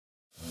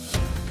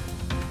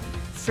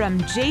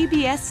From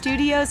JBS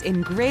Studios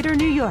in Greater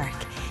New York,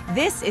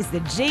 this is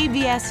the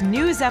JBS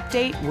News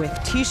Update with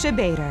Teisha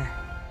Bader.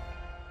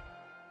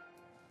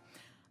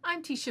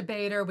 I'm Teisha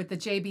Bader with the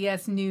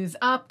JBS News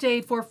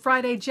Update for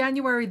Friday,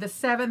 January the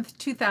 7th,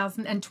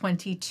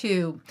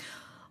 2022.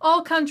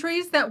 All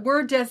countries that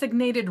were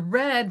designated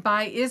red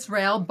by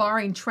Israel,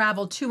 barring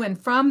travel to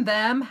and from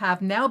them,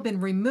 have now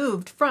been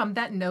removed from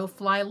that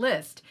no-fly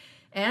list.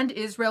 And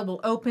Israel will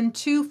open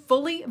to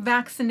fully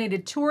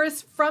vaccinated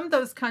tourists from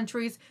those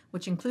countries,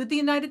 which include the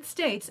United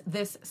States,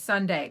 this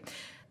Sunday.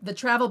 The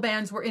travel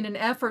bans were in an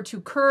effort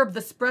to curb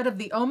the spread of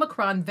the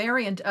Omicron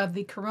variant of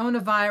the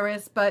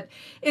coronavirus, but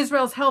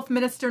Israel's health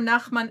minister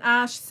Nachman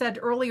Ash said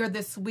earlier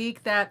this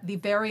week that the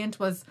variant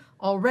was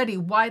already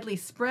widely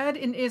spread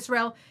in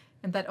Israel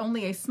and that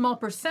only a small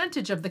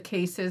percentage of the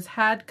cases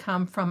had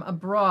come from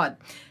abroad.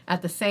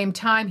 At the same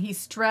time, he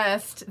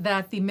stressed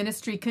that the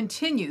ministry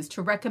continues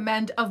to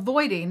recommend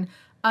avoiding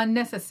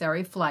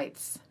unnecessary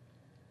flights.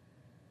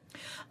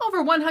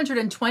 Over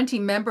 120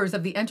 members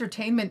of the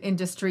entertainment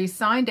industry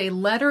signed a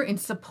letter in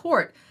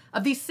support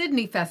of the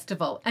Sydney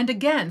Festival and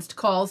against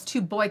calls to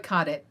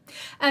boycott it.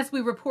 As we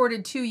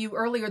reported to you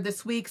earlier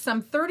this week,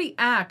 some 30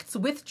 acts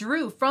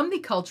withdrew from the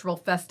cultural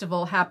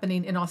festival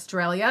happening in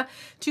Australia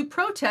to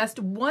protest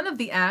one of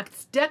the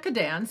acts,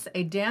 Decadance,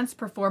 a dance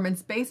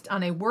performance based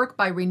on a work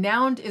by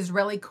renowned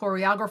Israeli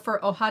choreographer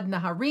Ohad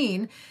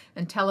Naharin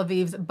and Tel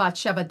Aviv's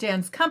Batsheva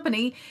Dance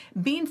Company,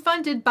 being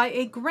funded by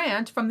a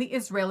grant from the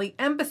Israeli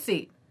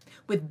embassy,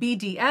 with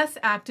BDS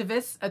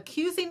activists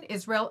accusing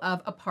Israel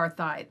of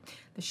apartheid.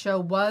 The show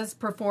was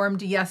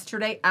performed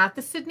yesterday at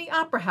the Sydney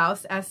Opera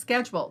House as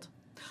scheduled.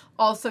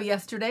 Also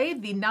yesterday,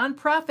 the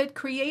nonprofit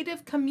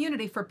Creative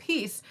Community for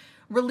Peace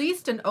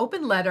released an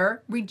open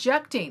letter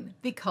rejecting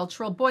the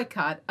cultural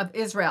boycott of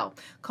Israel,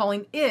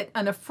 calling it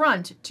an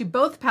affront to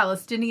both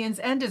Palestinians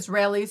and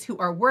Israelis who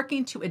are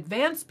working to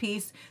advance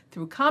peace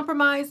through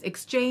compromise,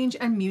 exchange,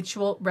 and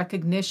mutual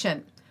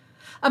recognition.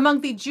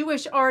 Among the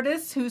Jewish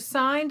artists who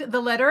signed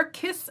the letter,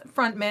 Kiss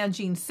frontman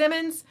Gene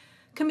Simmons,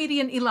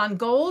 comedian Ilan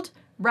Gold,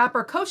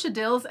 rapper Kosha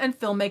Dills, and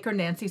filmmaker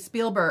Nancy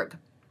Spielberg.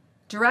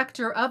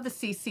 Director of the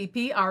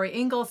CCP, Ari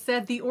Engel,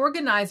 said the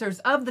organizers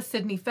of the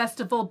Sydney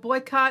Festival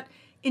boycott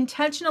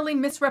intentionally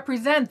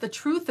misrepresent the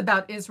truth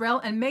about Israel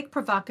and make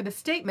provocative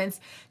statements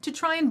to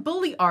try and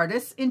bully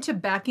artists into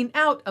backing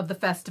out of the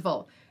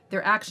festival.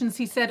 Their actions,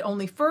 he said,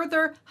 only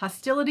further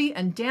hostility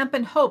and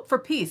dampen hope for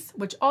peace,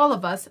 which all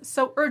of us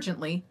so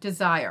urgently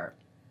desire.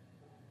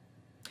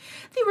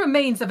 The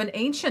remains of an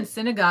ancient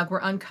synagogue were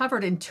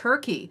uncovered in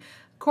Turkey.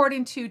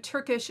 According to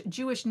Turkish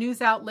Jewish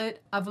news outlet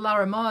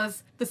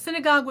Avlarimoz, the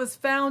synagogue was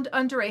found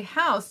under a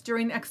house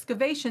during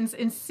excavations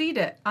in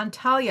Side,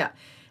 Antalya,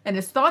 and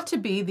is thought to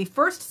be the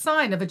first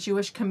sign of a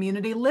Jewish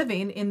community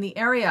living in the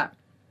area.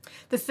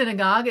 The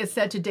synagogue is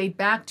said to date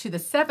back to the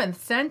 7th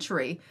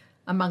century.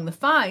 Among the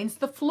finds,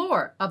 the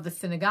floor of the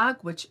synagogue,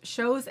 which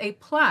shows a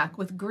plaque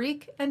with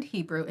Greek and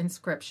Hebrew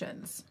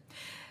inscriptions.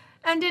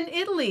 And in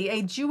Italy,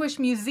 a Jewish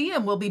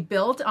museum will be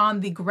built on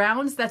the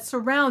grounds that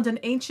surround an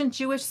ancient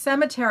Jewish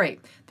cemetery.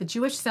 The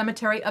Jewish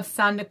cemetery of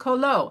San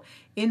Niccolò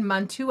in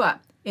Mantua,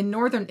 in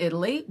northern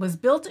Italy, was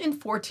built in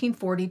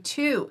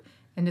 1442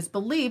 and is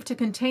believed to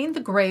contain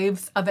the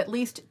graves of at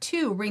least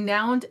 2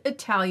 renowned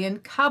Italian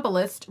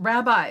Kabbalist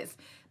rabbis,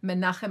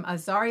 Menachem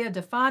Azaria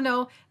de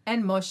Fano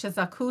and Moshe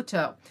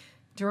Zacuto.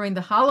 During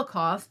the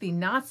Holocaust, the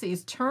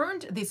Nazis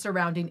turned the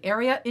surrounding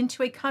area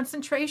into a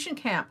concentration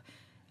camp,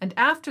 and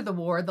after the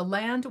war, the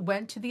land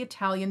went to the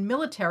Italian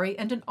military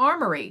and an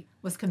armory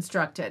was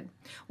constructed.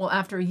 Well,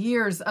 after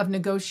years of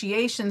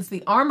negotiations,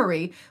 the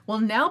armory will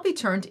now be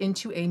turned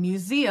into a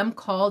museum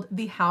called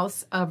the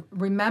House of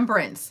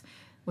Remembrance,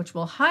 which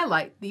will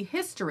highlight the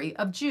history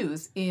of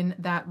Jews in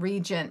that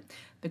region.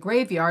 The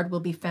graveyard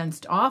will be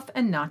fenced off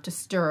and not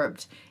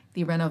disturbed.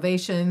 The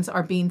renovations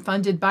are being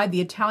funded by the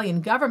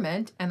Italian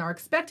government and are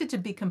expected to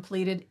be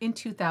completed in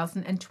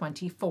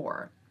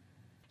 2024.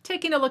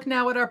 Taking a look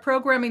now at our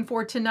programming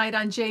for tonight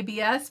on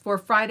JBS. For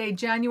Friday,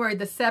 January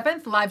the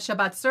 7th, live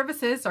Shabbat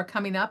services are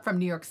coming up from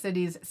New York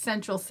City's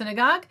Central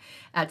Synagogue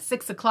at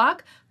 6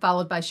 o'clock,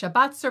 followed by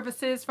Shabbat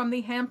services from the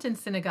Hampton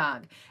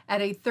Synagogue.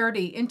 At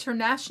 8:30,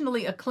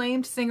 internationally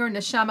acclaimed singer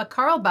Neshama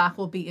Carlebach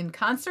will be in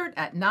concert.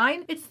 At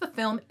 9, it's the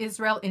film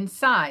Israel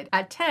Inside.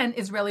 At 10,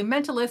 Israeli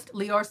mentalist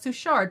Lior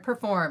Suchard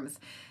performs.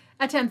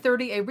 At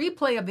 10:30, a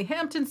replay of the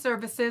Hampton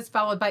services,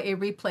 followed by a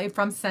replay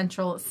from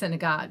Central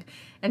Synagogue.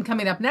 And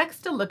coming up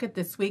next, a look at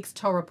this week's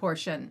Torah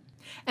Portion.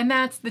 And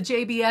that's the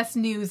JBS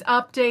News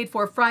Update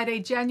for Friday,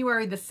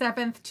 January the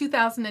 7th,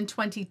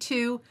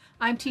 2022.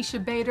 I'm Teisha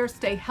Bader.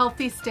 Stay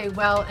healthy, stay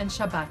well, and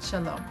Shabbat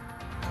Shalom.